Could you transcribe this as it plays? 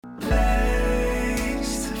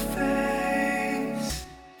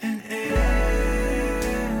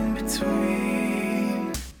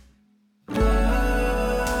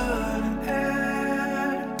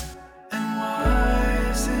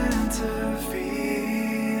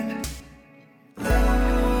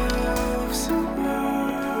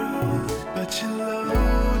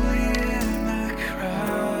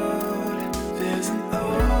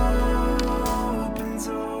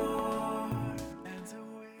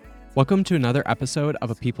Welcome to another episode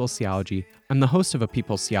of A People's Theology. I'm the host of A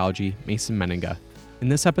People's Theology, Mason Menninga. In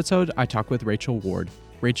this episode, I talk with Rachael Ward.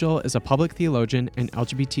 Rachael is a public theologian and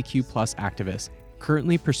LGBTQ+ activist,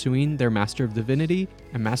 currently pursuing their Master of Divinity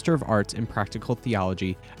and Master of Arts in Practical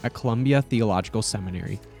Theology at Columbia Theological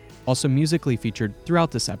Seminary. Also musically featured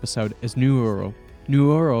throughout this episode is New Oro.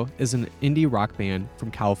 New Oro is an indie rock band from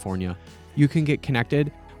California. You can get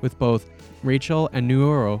connected with both Rachael and New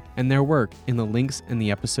Oro and their work in the links in the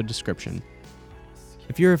episode description.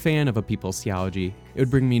 If you're a fan of A People's Theology, it would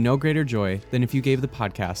bring me no greater joy than if you gave the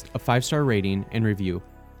podcast a 5-star rating and review.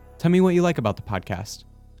 Tell me what you like about the podcast.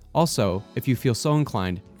 Also, if you feel so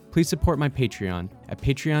inclined, please support my Patreon at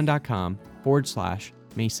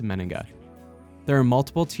patreon.com/Mason Menninga. There are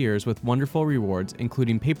multiple tiers with wonderful rewards,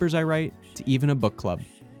 including papers I write to even a book club.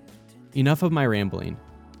 Enough of my rambling.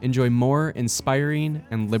 Enjoy more inspiring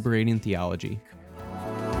and liberating theology.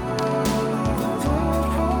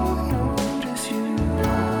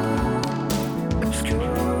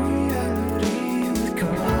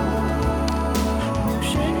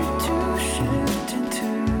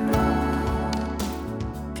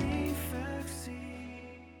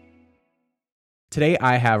 Today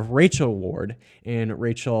I have Rachael Ward, and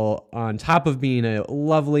Rachael, on top of being a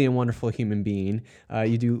lovely and wonderful human being,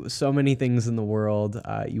 you do so many things in the world.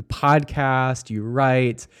 You podcast, you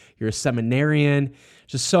write, you're a seminarian,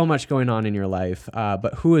 just so much going on in your life.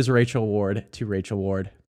 But who is Rachael Ward to Rachael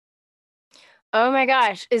Ward? Oh my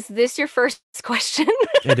gosh, is this your first question?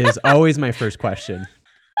 It is always my first question.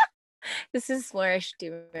 This is where I should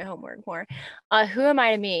do my homework more. Who am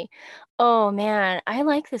I to me? Oh man, I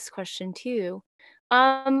like this question too.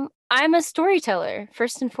 I'm a storyteller,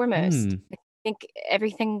 first and foremost. I think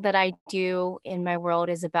everything that I do in my world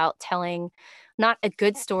is about telling not a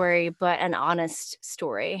good story, but an honest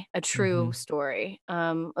story, a true story,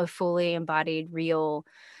 a fully embodied, real,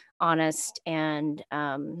 honest, and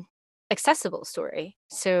accessible story.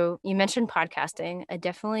 So you mentioned podcasting. I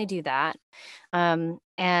definitely do that.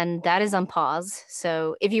 And that is on pause.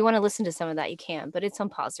 So if you want to listen to some of that, you can, but it's on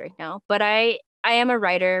pause right now. But I am a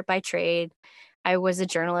writer by trade. I was a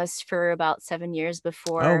journalist for about 7 years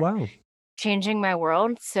before changing my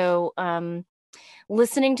world. So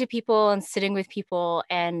listening to people and sitting with people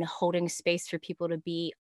and holding space for people to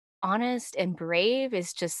be honest and brave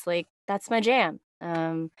is just like, that's my jam.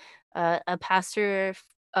 A pastor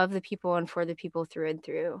of the people and for the people through and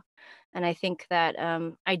through. And I think that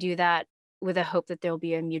I do that with a hope that there'll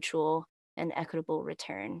be a mutual and equitable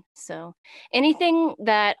return. So anything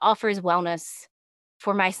that offers wellness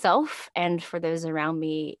for myself and for those around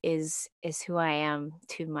me is who I am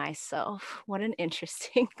to myself. What an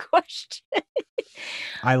interesting question.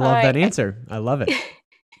 I love that answer. I love it.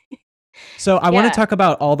 So I want to talk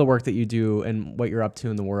about all the work that you do and what you're up to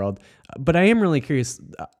in the world, but I am really curious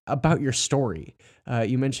about your story.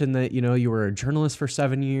 You mentioned that, you were a journalist for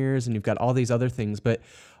 7 years and you've got all these other things, but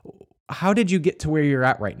how did you get to where you're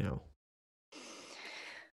at right now?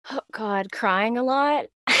 Oh God, crying a lot.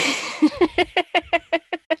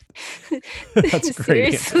 That's a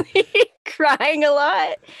great answer. Seriously, crying a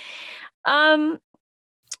lot.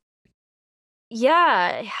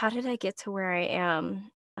 Yeah, how did I get to where I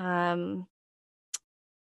am?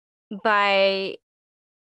 By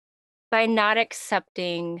not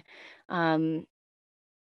accepting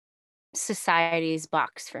society's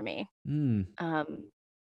box for me.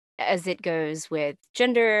 As it goes with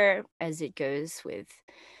gender, as it goes with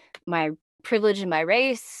my privilege and my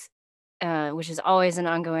race, which is always an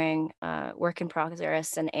ongoing work in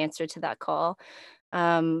progress and answer to that call.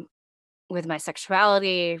 With my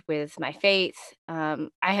sexuality, with my faith, I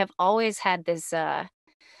have always had this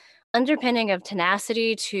underpinning of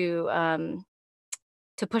tenacity to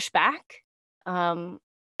push back, and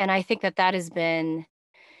I think that has been,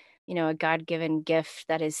 a God-given gift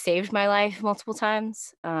that has saved my life multiple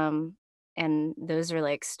times. And those are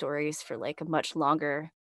like stories for like a much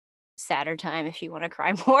longer, sadder time if you want to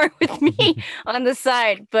cry more with me on the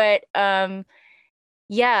side. But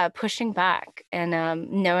yeah, pushing back and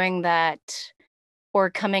knowing that, or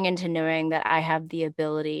coming into knowing that I have the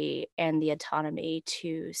ability and the autonomy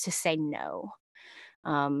to say no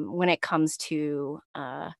when it comes to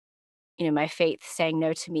my faith saying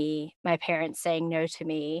no to me, my parents saying no to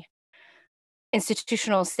me,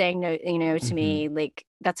 institutional saying no, to me. Like,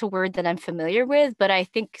 that's a word that I'm familiar with, but I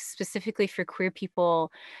think specifically for queer people,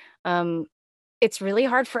 it's really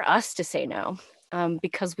hard for us to say no,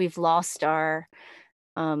 because we've lost our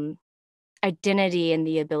identity and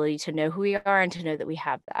the ability to know who we are and to know that we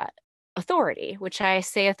have that authority, which I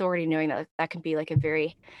say authority knowing that can be like a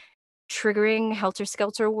very triggering helter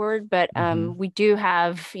skelter word, but we do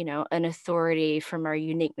have, an authority from our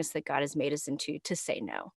uniqueness that God has made us into to say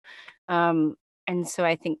no. And so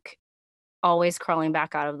I think always crawling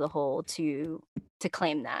back out of the hole to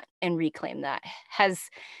claim that and reclaim that has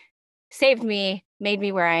saved me, made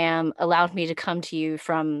me where I am, allowed me to come to you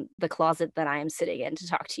from the closet that I am sitting in to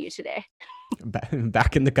talk to you today.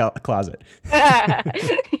 Back in the closet.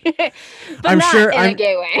 But I'm not sure in a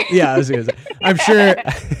gay way. Yeah, I was gonna say. I'm sure.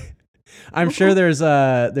 I'm sure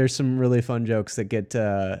there's some really fun jokes that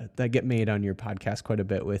get made on your podcast quite a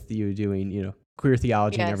bit with you doing queer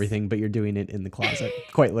theology and everything, but you're doing it in the closet,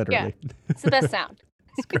 quite literally. Yeah, it's the best sound.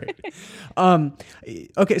 It's great.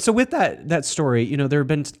 Okay, so with that story, there have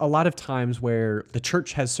been a lot of times where the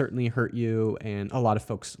church has certainly hurt you, and a lot of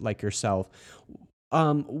folks like yourself.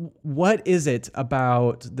 What is it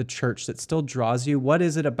about the church that still draws you? What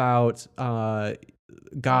is it about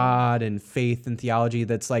God and faith and theology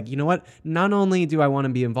that's like, you know what? Not only do I want to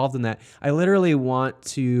be involved in that, I literally want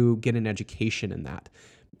to get an education in that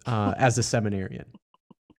as a seminarian.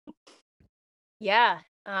 Yeah.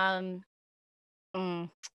 I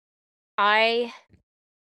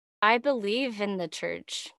believe in the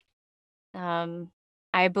church.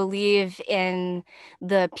 I believe in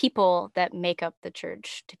the people that make up the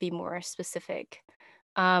church, to be more specific.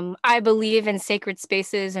 I believe in sacred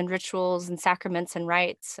spaces and rituals and sacraments and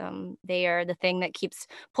rites. They are the thing that keeps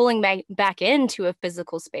pulling back into a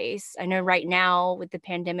physical space. I know right now with the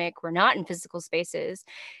pandemic, we're not in physical spaces.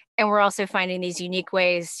 And we're also finding these unique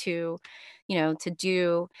ways to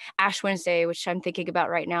do Ash Wednesday, which I'm thinking about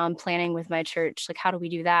right now. I'm planning with my church, like, how do we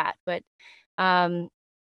do that? But um,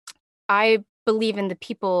 I believe in the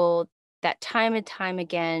people that time and time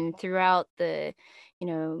again throughout you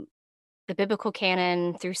know, the biblical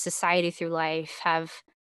canon, through society, through life, have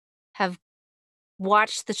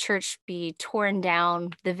watched the church be torn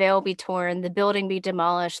down, the veil be torn, the building be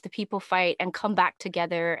demolished, the people fight and come back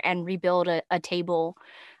together and rebuild a table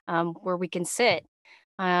where we can sit.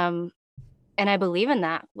 Um, and I believe in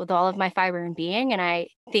that with all of my fiber and being. And I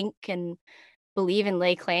think and believe and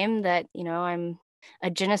lay claim that, I'm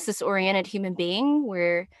a Genesis oriented human being.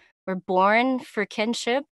 We're born for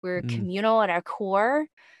kinship. We're communal at our core.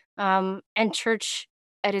 And church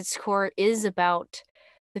at its core is about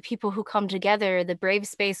the people who come together, the brave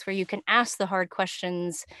space where you can ask the hard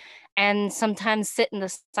questions and sometimes sit in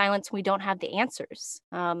the silence when we don't have the answers.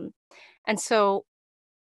 And so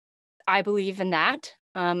I believe in that.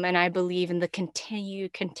 And I believe in the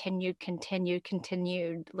continued,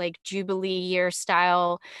 like Jubilee year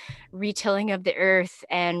style retilling of the earth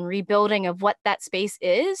and rebuilding of what that space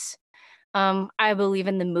is. I believe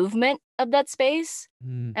in the movement of that space.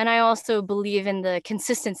 And I also believe in the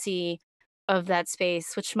consistency of that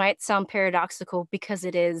space, which might sound paradoxical because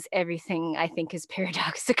it is. Everything I think is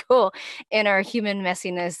paradoxical in our human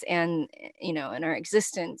messiness and, in our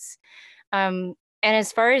existence. And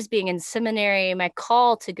as far as being in seminary, my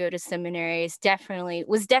call to go to seminary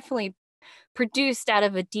was definitely produced out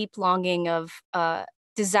of a deep longing of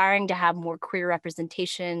desiring to have more queer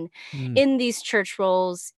representation in these church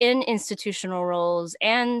roles, in institutional roles,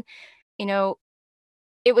 and you know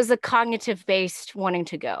it was a cognitive based wanting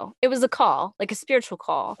to go. It was a call, like a spiritual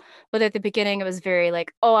call. But at the beginning, it was very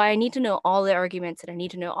like, oh, I need to know all the arguments and I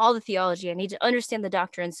need to know all the theology. I need to understand the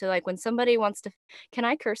doctrine. So, like, when somebody wants to, can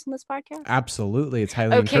I curse on this podcast? Absolutely. It's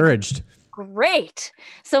highly Okay, encouraged. Great.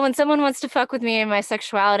 So when someone wants to fuck with me and my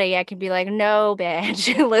sexuality, I can be like, no, bitch,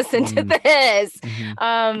 listen to this.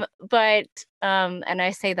 And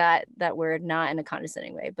I say that word not in a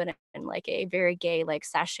condescending way, but in like a very gay, like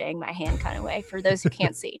sashaying my hand kind of way for those who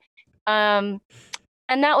can't see. And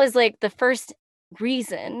that was like the first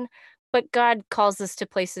reason, but God calls us to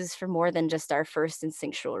places for more than just our first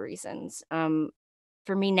instinctual reasons.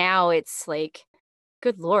 For me now, it's like,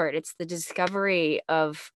 good Lord, it's the discovery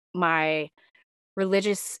of my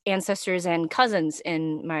religious ancestors and cousins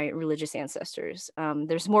in my religious ancestors.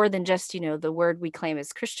 There's more than just, the word we claim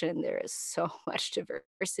as Christian. There is so much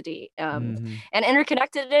diversity and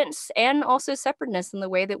interconnectedness and also separateness in the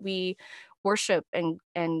way that we worship and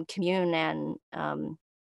commune and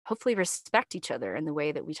hopefully respect each other in the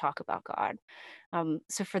way that we talk about God.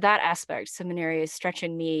 So for that aspect, seminary is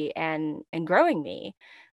stretching me and growing me.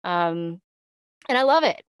 And I love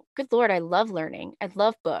it. Good Lord, I love learning. I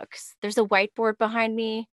love books. There's a whiteboard behind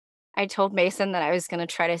me. I told Mason that I was going to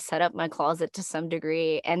try to set up my closet to some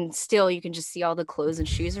degree, and still you can just see all the clothes and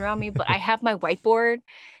shoes around me. But I have my whiteboard,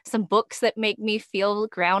 some books that make me feel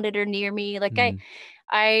grounded or near me. Like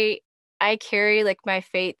I carry like my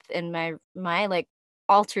faith and my like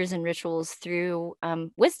altars and rituals through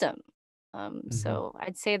wisdom. So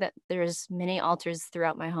I'd say that there's many altars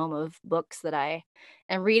throughout my home of books that I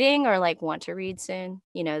am reading or like want to read soon.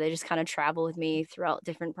 They just kind of travel with me throughout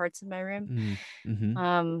different parts of my room. Mm-hmm.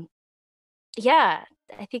 Um, yeah,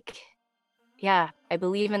 I think, yeah, I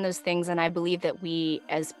believe in those things, and I believe that we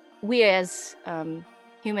as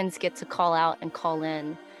humans get to call out and call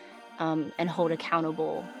in, and hold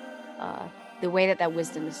accountable uh, the way that that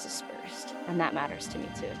wisdom is dispersed, and that matters to me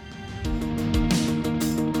too.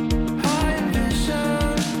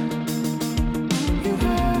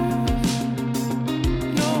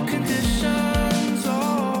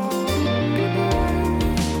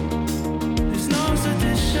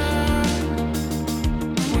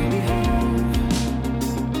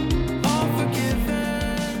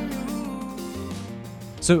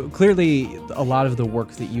 So clearly, a lot of the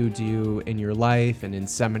work that you do in your life and in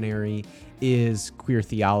seminary is queer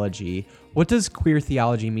theology. What does queer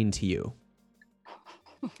theology mean to you?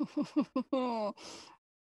 I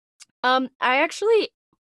actually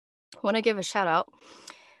want to give a shout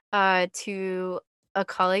out to a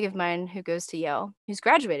colleague of mine who goes to Yale, who's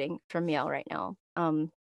graduating from Yale right now.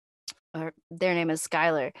 Their name is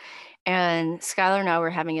Skylar. And Skylar and I were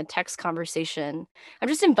having a text conversation. I'm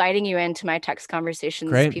just inviting you into my text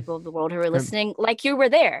conversations, Great. people of the world who are Great. listening, like you were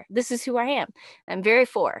there. This is who I am. I'm very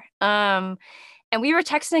for. And we were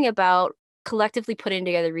texting about collectively putting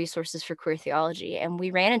together resources for queer theology. And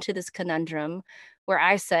we ran into this conundrum where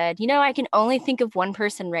I said, I can only think of one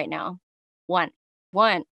person right now. One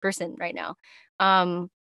person right now.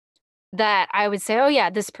 That I would say, oh yeah,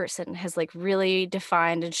 this person has like really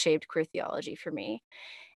defined and shaped queer theology for me.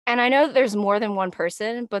 And I know that there's more than one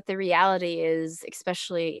person, but the reality is,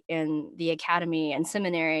 especially in the academy and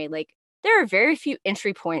seminary, like there are very few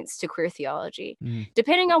entry points to queer theology,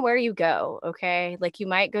 depending on where you go. Okay. Like you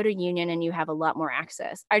might go to Union and you have a lot more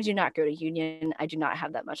access. I do not go to Union. I do not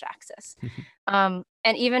have that much access. And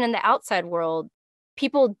even in the outside world,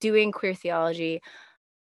 people doing queer theology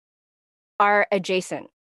are adjacent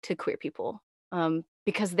to queer people,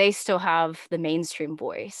 because they still have the mainstream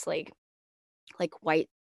voice, like white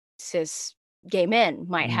cis gay men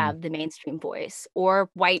might have the mainstream voice, or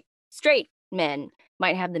white straight men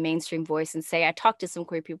might have the mainstream voice and say, I talked to some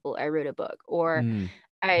queer people, I wrote a book, or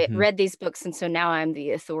I read these books, and so now I'm the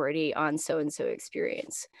authority on so and so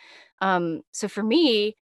experience. So for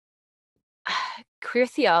me, queer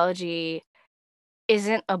theology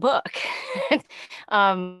isn't a book.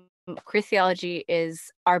 um, Queer theology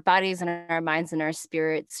is our bodies and our minds and our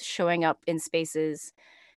spirits showing up in spaces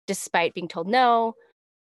despite being told no.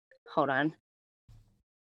 Hold on.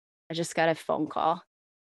 I just got a phone call.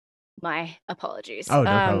 My apologies. Oh, no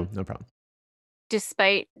problem. No problem.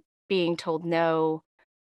 Despite being told no,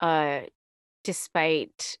 uh,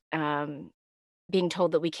 despite being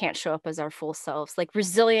told that we can't show up as our full selves, like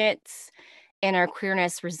resilience in our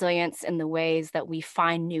queerness, resilience in the ways that we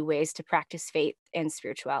find new ways to practice faith and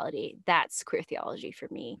spirituality. That's queer theology for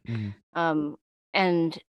me.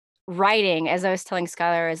 And writing, as I was telling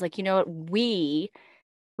Skylar, is like, what we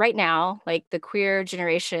right now, like the queer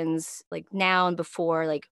generations, like now and before,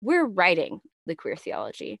 like we're writing the queer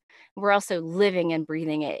theology. We're also living and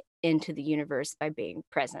breathing it into the universe by being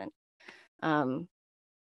present.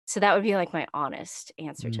 So that would be like my honest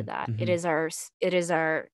answer to that. It is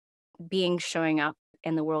our being showing up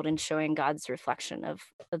in the world and showing God's reflection of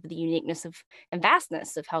the uniqueness of and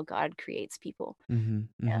vastness of how God creates people.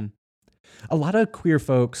 Yeah. A lot of queer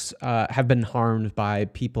folks have been harmed by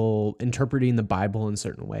people interpreting the Bible in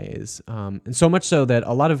certain ways. And so much so that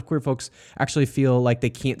a lot of queer folks actually feel like they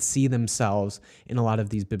can't see themselves in a lot of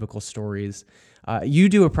these biblical stories. You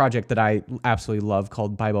do a project that I absolutely love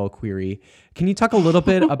called Bible Query. Can you talk a little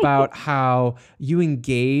bit about how you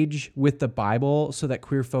engage with the Bible so that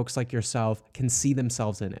queer folks like yourself can see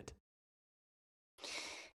themselves in it?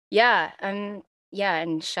 Yeah. Yeah,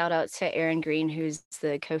 and shout out to Aaron Green, who's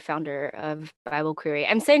the co-founder of Bible Query.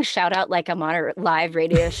 I'm saying shout out like I'm on a live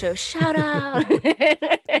radio show. Shout out.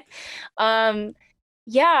 um,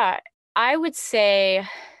 yeah, I would say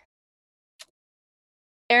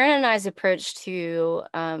Aaron and I's approach to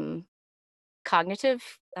cognitive,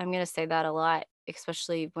 I'm going to say that a lot,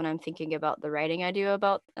 especially when I'm thinking about the writing I do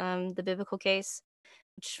about the biblical case.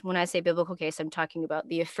 Which, when I say biblical case, I'm talking about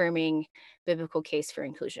the affirming biblical case for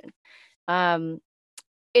inclusion. Um,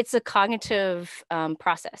 it's a cognitive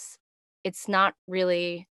process. It's not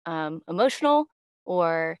really emotional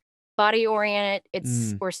or body oriented.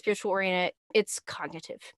 Or spiritual oriented. It's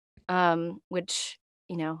cognitive, which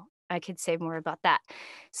I could say more about that.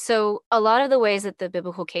 So a lot of the ways that the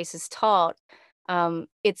biblical case is taught,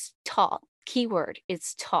 it's taught Keyword,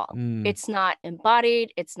 it's taught. Mm, It's not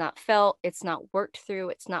embodied, it's not felt, it's not worked through,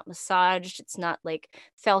 it's not massaged, it's not like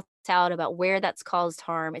felt out about where that's caused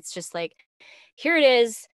harm. It's just like, here it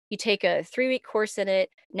is. You take a 3-week course in it.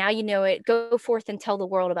 Now you know it. Go forth and tell the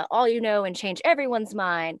world about all you know and change everyone's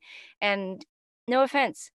mind. And no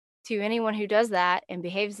offense to anyone who does that and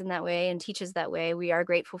behaves in that way and teaches that way. We are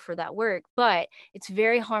grateful for that work, but it's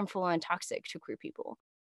very harmful and toxic to queer people.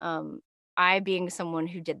 Um, I, being someone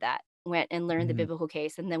who did that, went and learned the mhm, biblical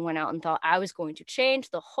case and then went out and thought I was going to change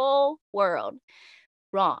the whole world.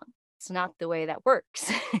 Wrong. It's not the way that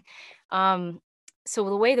works. um, so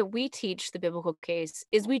the way that we teach the biblical case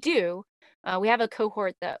is we have a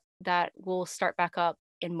cohort that will start back up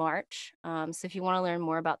in March. So if you want to learn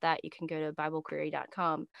more about that, you can go to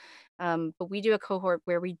biblequery.com. But we do a cohort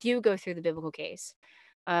where we do go through the biblical case.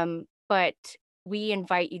 But we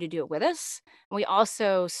invite you to do it with us. And we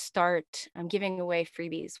also start giving away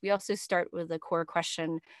freebies. We also start with a core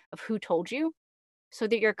question of who told you, so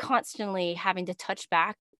that you're constantly having to touch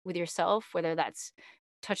back with yourself, whether that's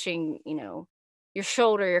touching, your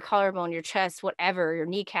shoulder, your collarbone, your chest, whatever, your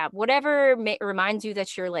kneecap, whatever reminds you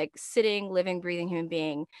that you're like sitting, living, breathing human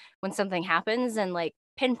being when something happens, and like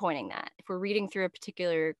pinpointing that. If we're reading through a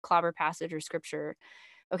particular clobber passage or scripture,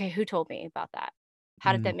 okay, who told me about that?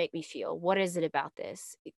 How did mm, that make me feel? What is it about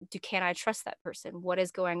this? Can I trust that person? What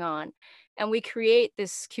is going on? And we create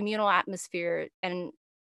this communal atmosphere, and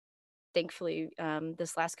thankfully,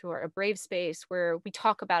 this last cohort, a brave space where we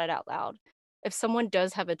talk about it out loud. If someone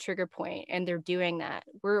does have a trigger point and they're doing that,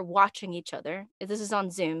 we're watching each other. If this is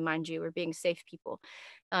on Zoom, mind you, we're being safe people,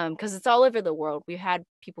 because it's all over the world. We had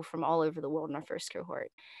people from all over the world in our first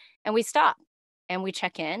cohort, and we stop and we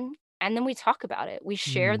check in, and then we talk about it. We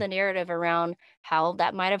share mm, the narrative around how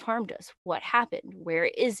that might have harmed us, what happened, where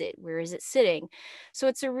is it sitting. So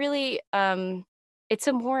it's a really it's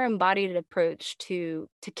a more embodied approach to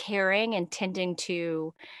caring and tending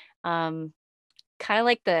to, um, kinda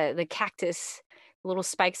like the cactus, little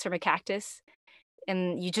spikes from a cactus,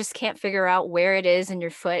 and you just can't figure out where it is in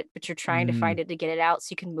your foot, but you're trying to mm, find it to get it out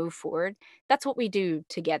so you can move forward. That's what we do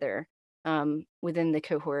together, within the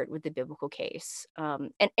cohort with the biblical case.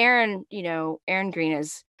 And Aaron, Aaron Green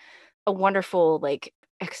is a wonderful, like,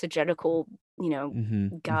 exegetical,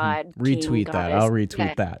 mhm, mhm. god, king, Retweet that. I'll goddess.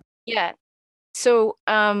 Yeah. retweet that. Yeah. So,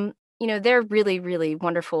 they're really, really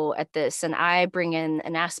wonderful at this, and I bring in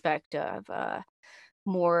an aspect of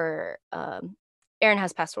more. Erin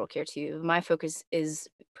has pastoral care too. My focus is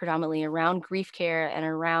predominantly around grief care and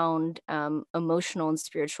around emotional and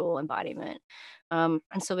spiritual embodiment. And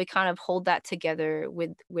so we kind of hold that together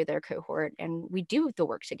with our cohort, and we do the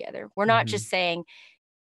work together. We're not Mhm, just saying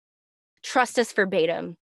trust us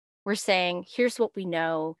verbatim. We're saying here's what we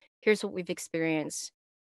know, here's what we've experienced,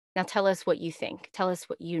 now tell us what you think. Tell us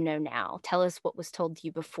what you know now. Tell us what was told to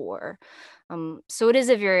you before. So it is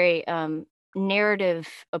a very narrative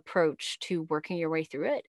approach to working your way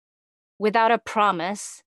through it without a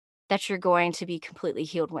promise that you're going to be completely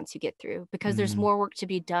healed once you get through, because there's mm, more work to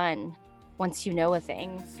be done once you know a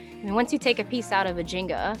thing. I mean, once you take a piece out of a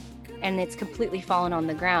Jenga and it's completely fallen on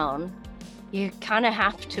the ground, you kind of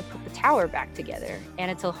have to put the tower back together.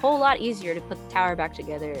 And it's a whole lot easier to put the tower back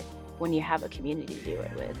together when you have a community to do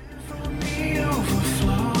it with.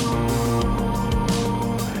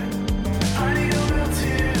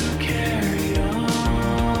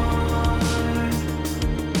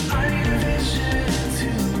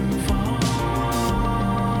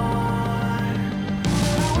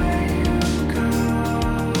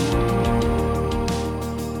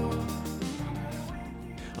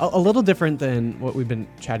 A little different than what we've been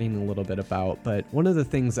chatting a little bit about, but one of the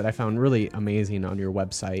things that I found really amazing on your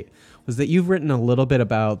website was that you've written a little bit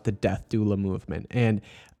about the death doula movement. And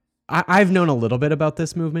I've known a little bit about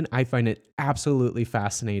this movement. I find it absolutely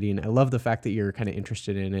fascinating. I love the fact that you're kind of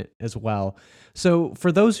interested in it as well. So,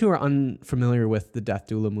 for those who are unfamiliar with the death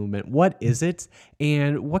doula movement, what is it,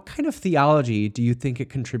 and what kind of theology do you think it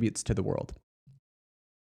contributes to the world?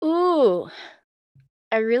 Ooh,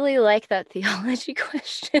 I really like that theology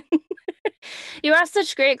question. You ask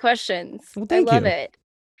such great questions. Well, I thank love you. it.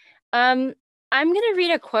 Um, I'm gonna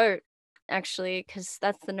read a quote actually, because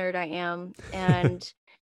that's the nerd I am. And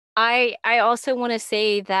I also want to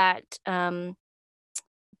say that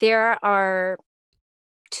there are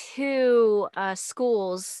two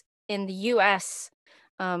schools in the US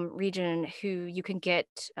region who you can get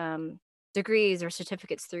degrees or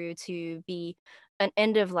certificates through to be an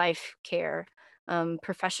end of life care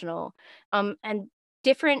professional. And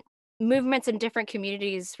different movements and different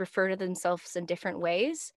communities refer to themselves in different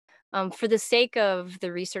ways. For the sake of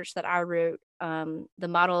the research that I wrote, the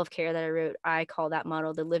model of care that I wrote, I call that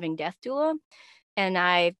model the living death doula, and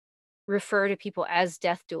I refer to people as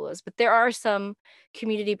death doulas. But there are some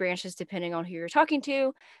community branches, depending on who you're talking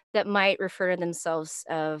to, that might refer to themselves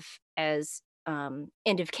as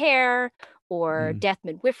end of care or Mm, death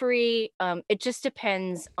midwifery. It just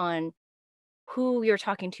depends on who you're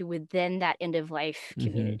talking to within that end of life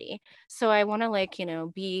mhm, community. So I want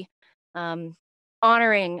to be um,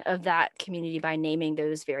 honoring of that community by naming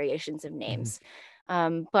those variations of mhm, names.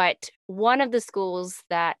 But one of the schools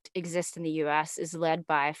that exist in the US is led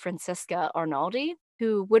by Francesca Arnaldi,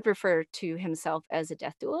 who would refer to himself as a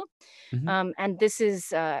death doula. mhm, And this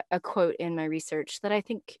is a quote in my research that I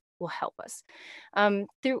think will help us.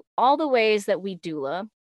 Through all the ways that we doula,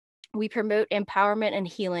 we promote empowerment and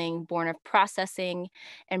healing born of processing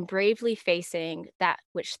and bravely facing that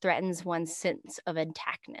which threatens one's sense of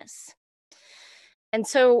intactness. And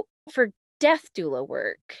so for death doula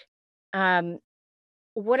work, um,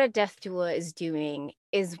 what a death doula is doing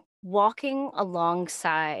is walking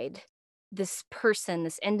alongside this person,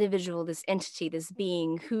 this individual, this entity, this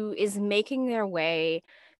being who is making their way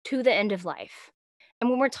to the end of life. And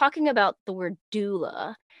when we're talking about the word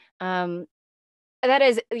doula, um, that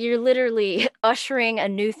is, you're literally ushering a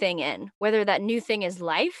new thing in, whether that new thing is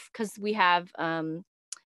life, because we have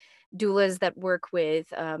doulas that work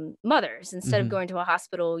with mothers. Instead of mhm, going to a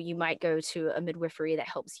hospital, you might go to a midwifery that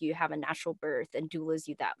helps you have a natural birth and doulas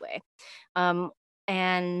you that way. Um,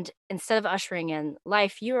 and instead of ushering in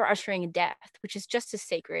life, you are ushering in death, which is just as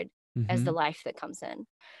sacred as the mhm, life that comes in.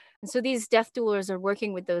 And so these death doulas are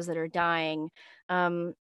working with those that are dying.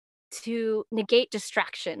 Um, to negate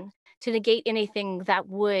distraction, to negate anything that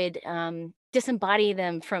would disembody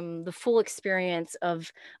them from the full experience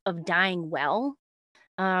of dying well.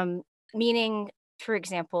 Um, Meaning, for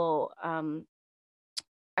example,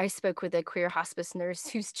 I spoke with a queer hospice nurse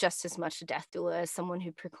who's just as much a death doula as someone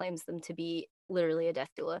who proclaims them to be literally a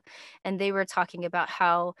death doula, and they were talking about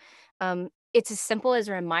how it's as simple as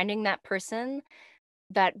reminding that person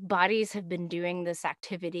that bodies have been doing this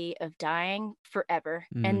activity of dying forever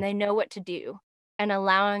mm, and they know what to do, and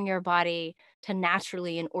allowing your body to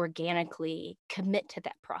naturally and organically commit to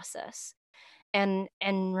that process, and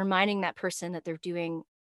reminding that person that they're doing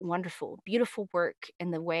wonderful beautiful work in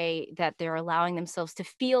the way that they're allowing themselves to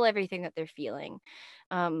feel everything that they're feeling,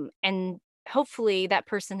 and hopefully that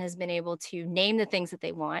person has been able to name the things that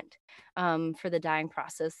they want for the dying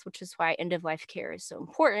process, which is why end of life care is so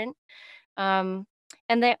important. um,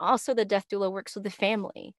 and they also the death doula works with the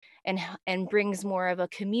family and brings more of a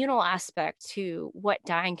communal aspect to what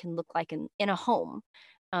dying can look like in a home,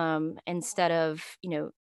 instead of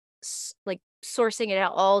like sourcing it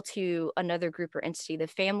out all to another group or entity. The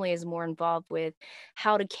family is more involved with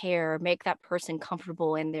how to care, make that person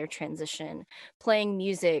comfortable in their transition, playing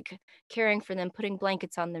music, caring for them, putting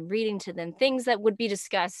blankets on them, reading to them, things that would be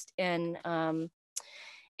discussed in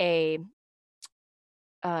a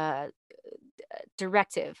uh,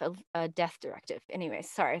 directive, a death directive. Anyways,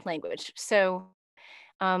 sorry, language. So,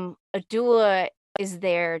 a doula is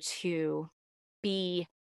there to be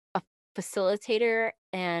a facilitator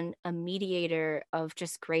and a mediator of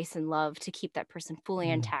just grace and love to keep that person fully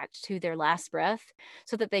mm, intact to their last breath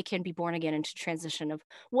so that they can be born again into transition of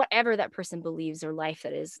whatever that person believes or life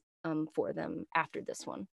that is for them after this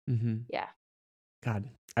one. mhm. Yeah. God,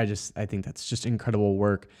 I think that's just incredible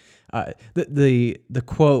work. The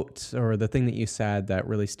quote or the thing that you said that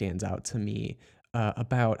really stands out to me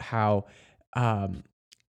about how um,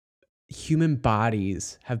 human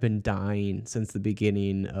bodies have been dying since the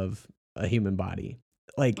beginning of a human body.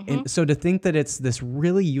 Like, Hmm. and so to think that it's this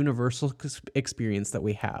really universal experience that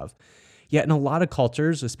we have. Yet in a lot of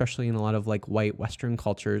cultures, especially in a lot of like white Western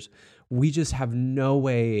cultures, we just have no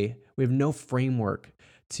way, we have no framework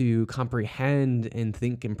to comprehend and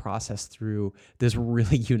think and process through this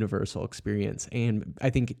really universal experience. And I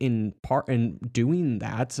think in part, in doing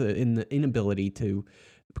that, in the inability to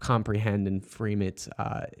comprehend and frame it,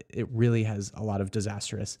 it really has a lot of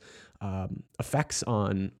disastrous effects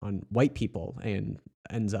on white people and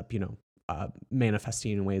ends up,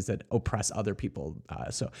 manifesting in ways that oppress other people.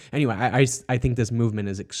 So anyway, I think this movement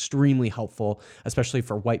is extremely helpful, especially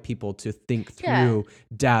for white people to think Yeah. through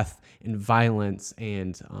death and violence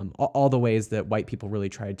and all the ways that white people really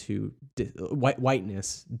try to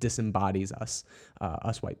whiteness disembodies us,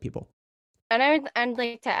 us white people. And I'd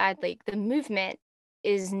like to add, like, the movement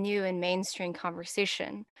is new in mainstream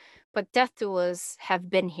conversation, but death doulas have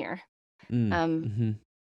been here. Mm, Um, mm-hmm,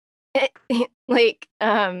 like,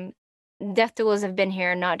 death doulas have been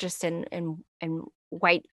here not just in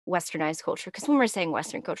white westernized culture, because when we're saying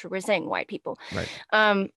Western culture, we're saying white people.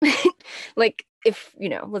 Right. Like, if,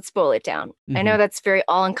 let's boil it down. I Mm-hmm. know that's very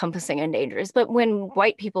all-encompassing and dangerous, but when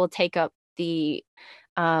white people take up the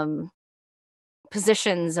um,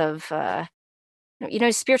 positions of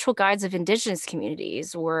spiritual guides of indigenous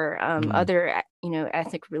communities, or Mm. other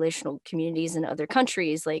ethnic relational communities in other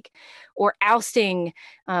countries, like, or ousting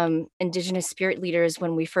indigenous spirit leaders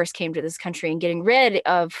when we first came to this country, and getting rid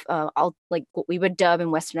of all, like, what we would dub in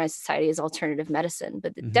westernized society as alternative medicine.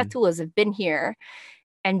 But the Mm-hmm. death doulas have been here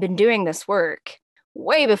and been doing this work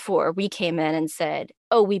way before we came in and said,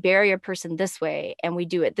 oh, we bury a person this way and we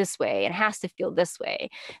do it this way and it has to feel this way.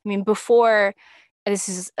 I mean, before, this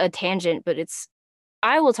is a tangent, but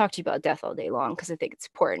I will talk to you about death all day long because I think it's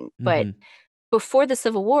important. But Mm-hmm. before the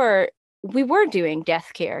Civil War, we were doing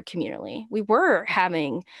death care communally. We were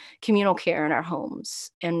having communal care in our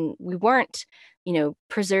homes, and we weren't,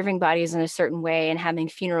 preserving bodies in a certain way and having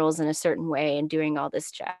funerals in a certain way and doing all this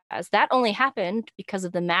jazz. That only happened because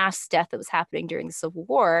of the mass death that was happening during the Civil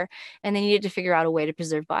War, and they needed to figure out a way to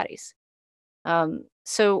preserve bodies.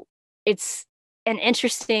 So it's an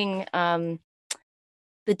interesting,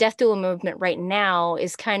 the death doula movement right now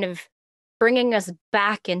is kind of bringing us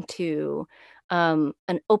back into an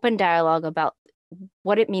open dialogue about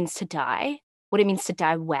what it means to die, what it means to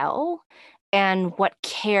die well, and what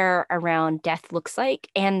care around death looks like,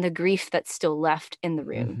 and the grief that's still left in the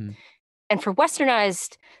room. Mm-hmm. And for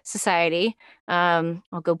westernized society, I'll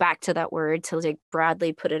go back to that word to, like,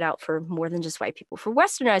 broadly put it out for more than just white people. For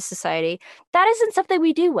westernized society, that isn't something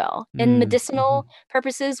we do well. In Mm-hmm. medicinal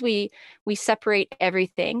purposes, we separate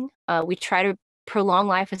everything. We try to prolong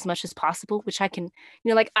life as much as possible, which I can,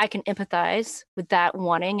 I can empathize with that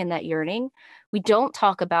wanting and that yearning. We don't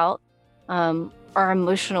talk about our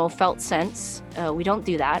emotional felt sense. We don't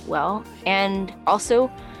do that well. And also,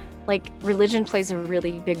 like, religion plays a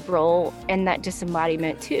really big role in that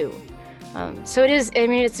disembodiment too. So it is, I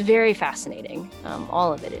mean, it's very fascinating.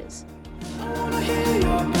 All of it is.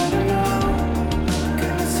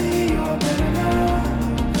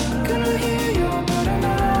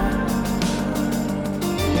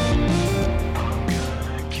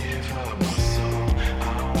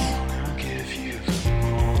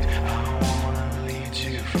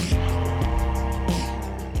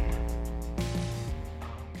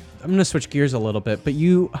 I'm going to switch gears a little bit, but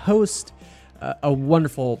you host a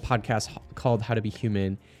wonderful podcast called How to Be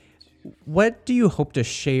Human. What do you hope to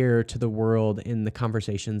share to the world in the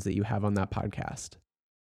conversations that you have on that podcast?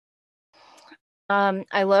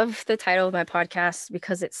 I love the title of my podcast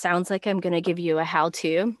because it sounds like I'm going to give you a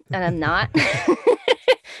how-to, and I'm not.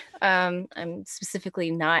 I'm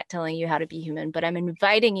specifically not telling you how to be human, but I'm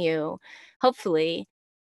inviting you, hopefully,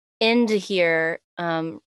 in to hear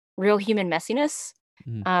real human messiness,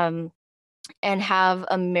 Mm. and have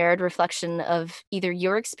a mirrored reflection of either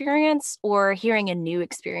your experience or hearing a new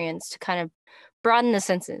experience to kind of broaden the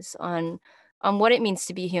senses on what it means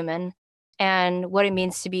to be human and what it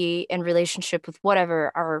means to be in relationship with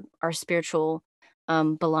whatever our spiritual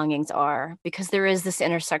belongings are, because there is this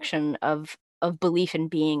intersection of belief and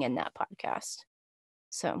being in that podcast.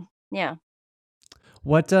 So yeah.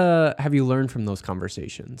 What have you learned from those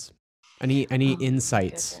conversations? Any Oh my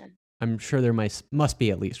insights? goodness. I'm sure there must be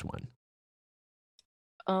at least one.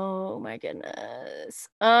 Oh my goodness.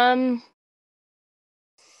 I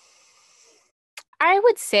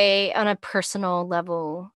would say on a personal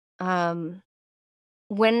level,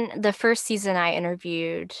 when the first season I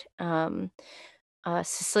interviewed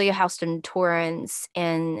Cecilia Houston Torrens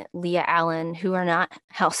and Leah Allen, who are not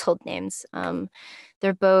household names.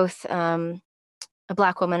 They're both a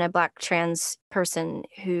Black woman, a Black trans person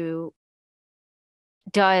who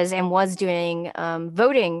does and was doing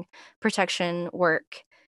voting protection work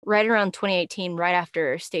right around 2018, right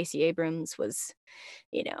after Stacey Abrams was,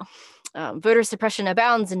 voter suppression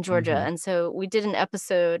abounds in Georgia. Mm-hmm. And so we did an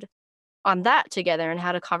episode on that together and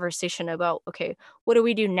had a conversation about, okay, what do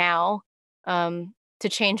we do now to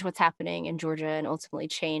change what's happening in Georgia and ultimately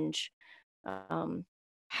change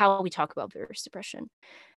how we talk about voter suppression.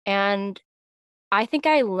 And I think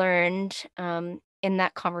I learned in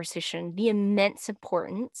that conversation the immense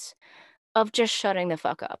importance of just shutting the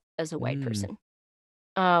fuck up as a white Mm. person.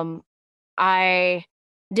 I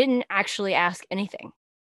didn't actually ask anything.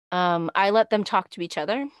 I let them talk to each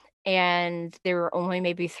other, and there were only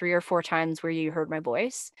maybe 3 or 4 times where you heard my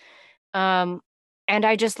voice. Um, and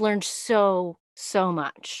I just learned so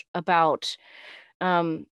much about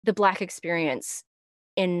the Black experience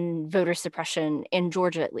in voter suppression in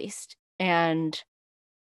Georgia, at least, and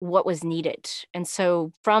what was needed. And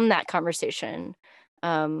so from that conversation,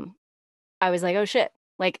 um, I was like, oh shit,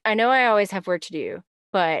 Like, I know I always have work to do,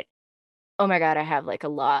 but oh my God, I have like a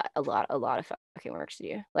lot of fucking work to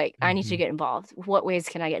do. Like, I need to get involved. What ways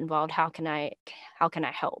can I get involved? How can I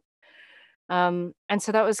help? And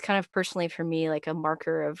so that was kind of personally for me, like a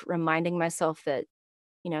marker of reminding myself that,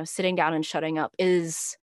 sitting down and shutting up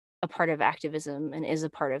is a part of activism and is a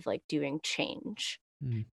part of like doing change.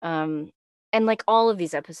 Mm. And like all of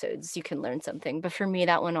these episodes, you can learn something. But for me,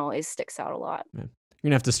 that one always sticks out a lot. Yeah. You're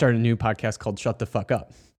going to have to start a new podcast called Shut the Fuck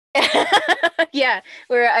Up. Yeah,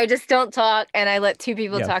 where I just don't talk and I let two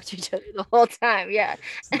people talk to each other the whole time. Yeah.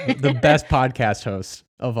 The best podcast host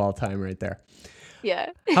of all time right there.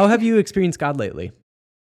 Yeah. How have you experienced God lately?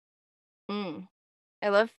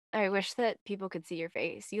 I wish that people could see your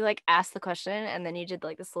face. You like asked the question and then you did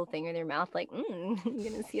like this little thing with your mouth, like, I'm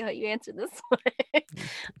gonna see how you answer this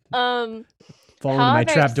one. Fall into my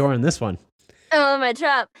trap door on this one. Oh, my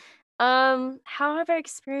trap. How have I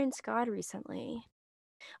experienced God recently?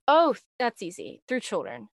 Oh, that's easy. Through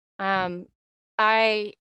children.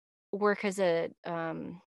 I work as a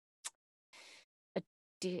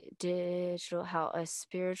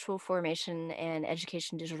spiritual formation and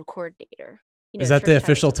education digital coordinator. Is that the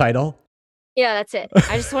official title? Yeah, that's it.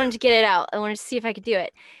 I just wanted to get it out. I wanted to see if I could do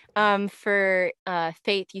it. For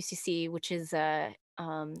Faith UCC, which is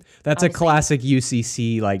that's a classic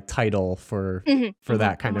UCC like title for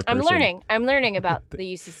that kind of person. I'm learning about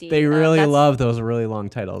the UCC. They really love those really long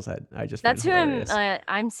titles. That's who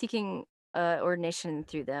I'm seeking ordination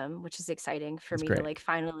through them, which is exciting for me to like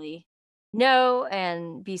finally know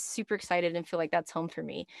and be super excited and feel like that's home for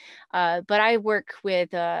me. But I work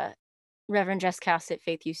with Reverend Jess Cass at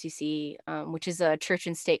Faith UCC, which is a church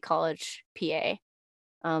and state college PA,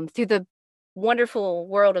 through the wonderful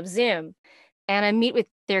world of Zoom. And I meet with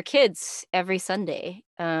their kids every Sunday.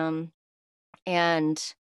 And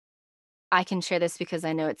I can share this because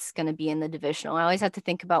I know it's going to be in the devotional. I always have to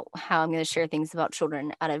think about how I'm going to share things about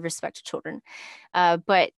children out of respect to children.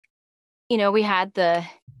 But, we had the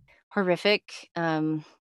horrific,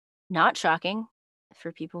 not shocking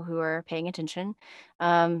for people who are paying attention,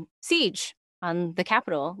 siege on the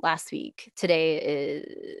Capitol last week. Today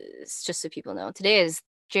is, just so people know, today is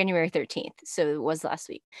January 13th. So it was last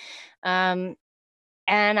week. And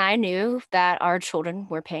I knew that our children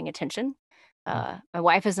were paying attention. My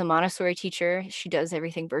wife is a Montessori teacher. She does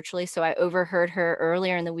everything virtually. So I overheard her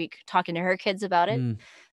earlier in the week talking to her kids about it.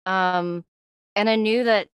 And I knew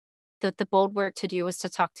that the bold work to do was to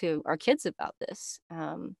talk to our kids about this.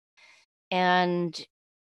 And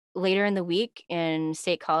later in the week in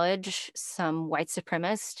State College, some white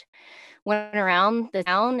supremacist went around the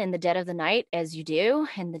town in the dead of the night, as you do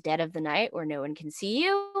in the dead of the night where no one can see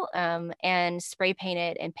you, and spray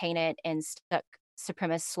painted and painted and stuck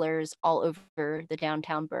supremacist slurs all over the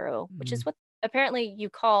downtown borough, which is what apparently you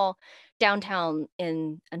call downtown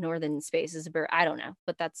in a northern space is a borough. I don't know,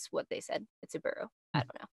 but that's what they said. It's a borough. I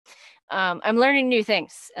don't know. I'm learning new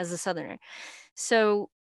things as a Southerner. So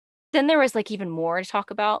then there was like even more to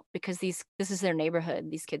talk about because this is their neighborhood,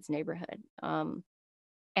 these kids' neighborhood.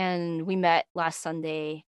 And we met last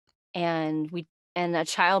Sunday and a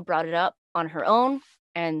child brought it up on her own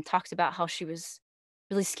and talked about how she was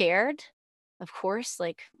really scared, of course,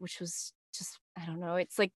 like, which was just, I don't know,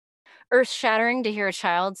 it's like earth shattering to hear a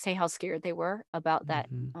child say how scared they were about that,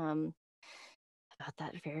 about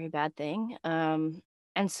that very bad thing.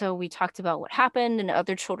 And so we talked about what happened and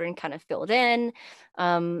other children kind of filled in.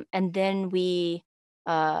 And then we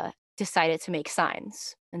decided to make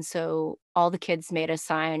signs. And so all the kids made a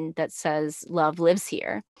sign that says love lives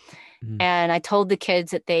here. And I told the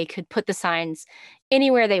kids that they could put the signs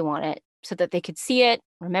anywhere they want it so that they could see it,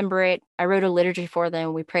 remember it. I wrote a liturgy for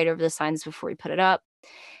them. We prayed over the signs before we put it up.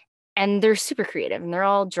 And they're super creative and they're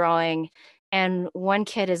all drawing. And one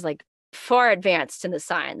kid is like far advanced in the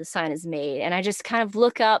sign. The sign is made. And I just kind of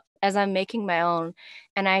look up as I'm making my own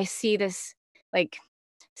and I see this like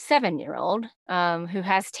 7-year-old who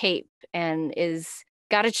has tape and is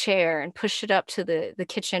got a chair and pushed it up to the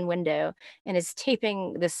kitchen window and is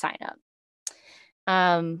taping this sign up.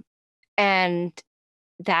 And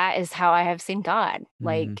that is how I have seen God.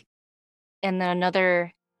 Like, and then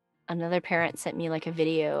another parent sent me like a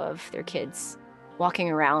video of their kids walking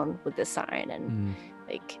around with this sign and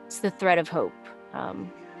like it's the thread of hope,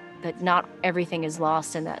 that not everything is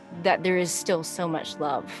lost and that there is still so much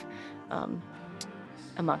love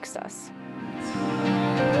amongst us.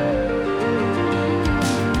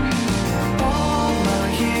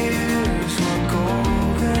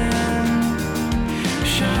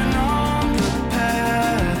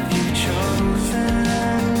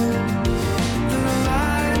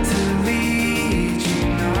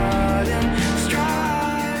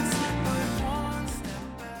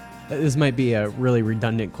 This might be a really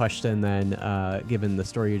redundant question then, given the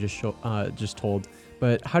story you just told.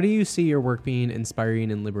 But how do you see your work being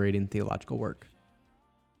inspiring and liberating theological work?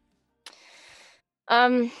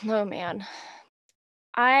 Oh man.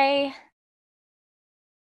 I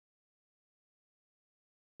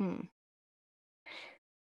hmm.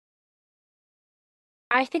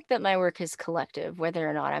 I think that my work is collective, whether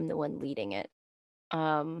or not I'm the one leading it.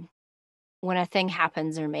 Um, when a thing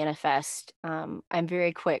happens or manifests, I'm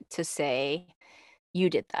very quick to say, "You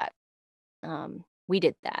did that. We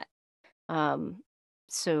did that." Um,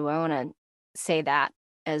 so I want to say that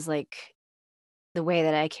as like the way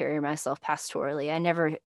that I carry myself pastorally. I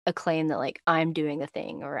never acclaim that like I'm doing the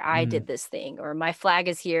thing or I Mm, did this thing or my flag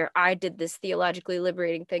is here. I did this theologically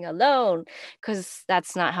liberating thing alone because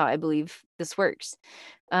that's not how I believe this works.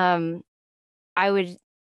 Um, I would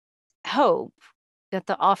hope that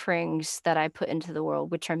the offerings that I put into the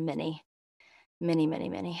world, which are many, many, many,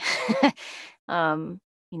 many. um,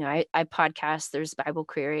 I podcast, there's Bible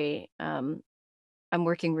Query. I'm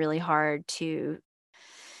working really hard to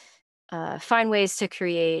find ways to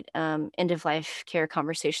create end of life care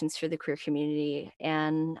conversations for the queer community.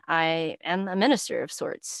 And I am a minister of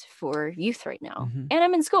sorts for youth right now, hmm and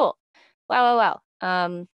I'm in school. Wow, wow,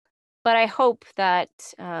 wow. But I hope that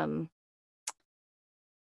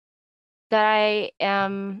I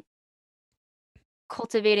am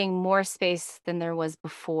cultivating more space than there was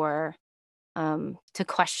before to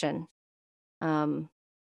question um,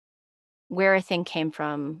 where a thing came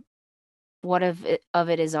from, what of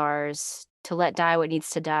it is ours, to let die what needs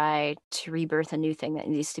to die, to rebirth a new thing that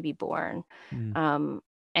needs to be born, mm um,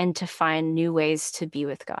 and to find new ways to be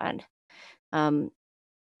with God. Um,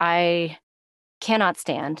 I cannot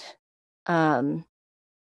stand um,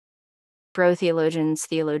 bro theologians,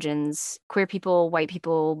 queer people, white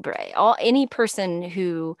people, all any person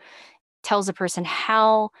who tells a person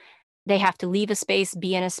how they have to leave a space,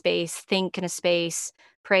 be in a space, think in a space,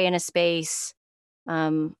 pray in a space.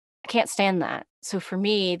 I can't stand that. So for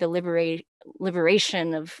me, the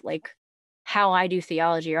liberation of like how I do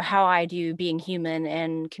theology or how I do being human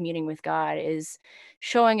and communing with God is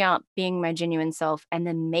showing out, being my genuine self, and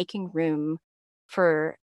then making room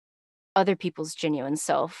for other people's genuine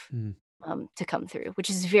self mm. to come through, which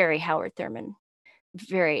is very Howard Thurman.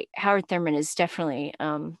 Very Howard Thurman is definitely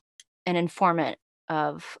an informant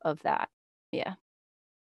of that. Yeah.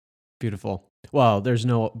 Beautiful. Well, there's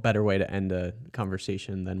no better way to end a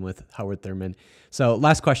conversation than with Howard Thurman. So,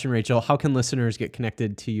 last question, Rachel. How can listeners get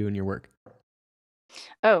connected to you and your work?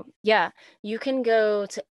 Oh, yeah. You can go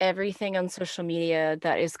to everything on social media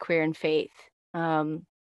that is queer and faith. Um,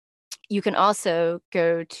 you can also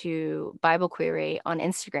go to Bible Query on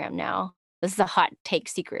Instagram now. This is a hot take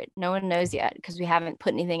secret. No one knows yet because we haven't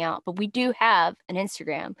put anything out, but we do have an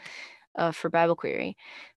Instagram for Bible Query.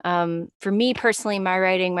 For me personally, my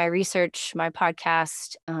writing, my research, my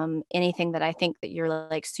podcast, anything that I think that you're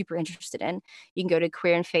like super interested in, you can go to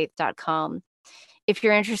queerandfaith.com. If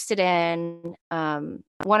you're interested in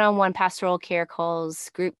one-on-one pastoral care calls,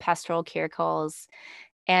 group pastoral care calls,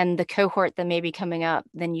 and the cohort that may be coming up,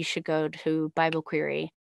 then you should go to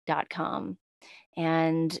biblequery.com.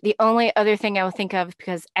 And the only other thing I will think of,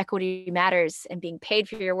 because equity matters and being paid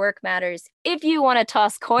for your work matters, if you want to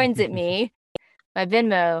toss coins at me, my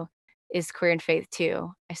Venmo is Queer and Faith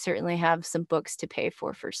too. I certainly have some books to pay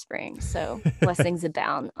for spring. So blessings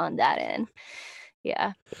abound on that end.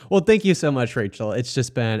 Yeah. Well, thank you so much, Rachel. It's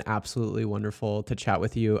just been absolutely wonderful to chat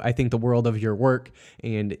with you. I think the world of your work,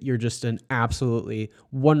 and you're just an absolutely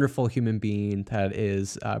wonderful human being that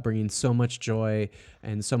is bringing so much joy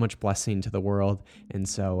and so much blessing to the world. And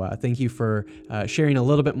so thank you for sharing a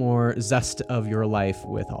little bit more zest of your life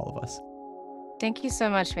with all of us. Thank you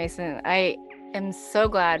so much, Mason. I am so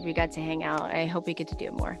glad we got to hang out. I hope we get to do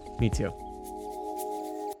it more. Me too.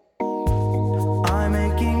 I'm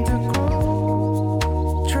aching to grow,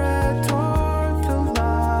 tread toward the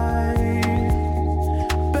light,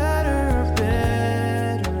 better,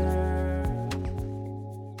 better.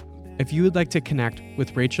 If you would like to connect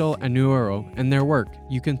with Rachael and Nuoro and their work,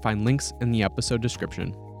 you can find links in the episode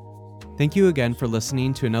description. Thank you again for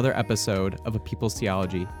listening to another episode of A People's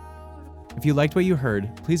Theology. If you liked what you heard,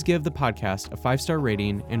 please give the podcast a 5-star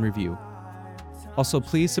rating and review. Also,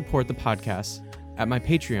 please support the podcast at my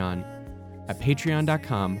Patreon at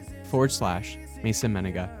patreon.com/Mason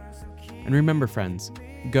Menega. And remember, friends,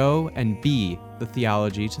 go and be the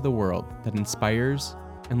theology to the world that inspires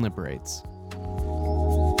and liberates.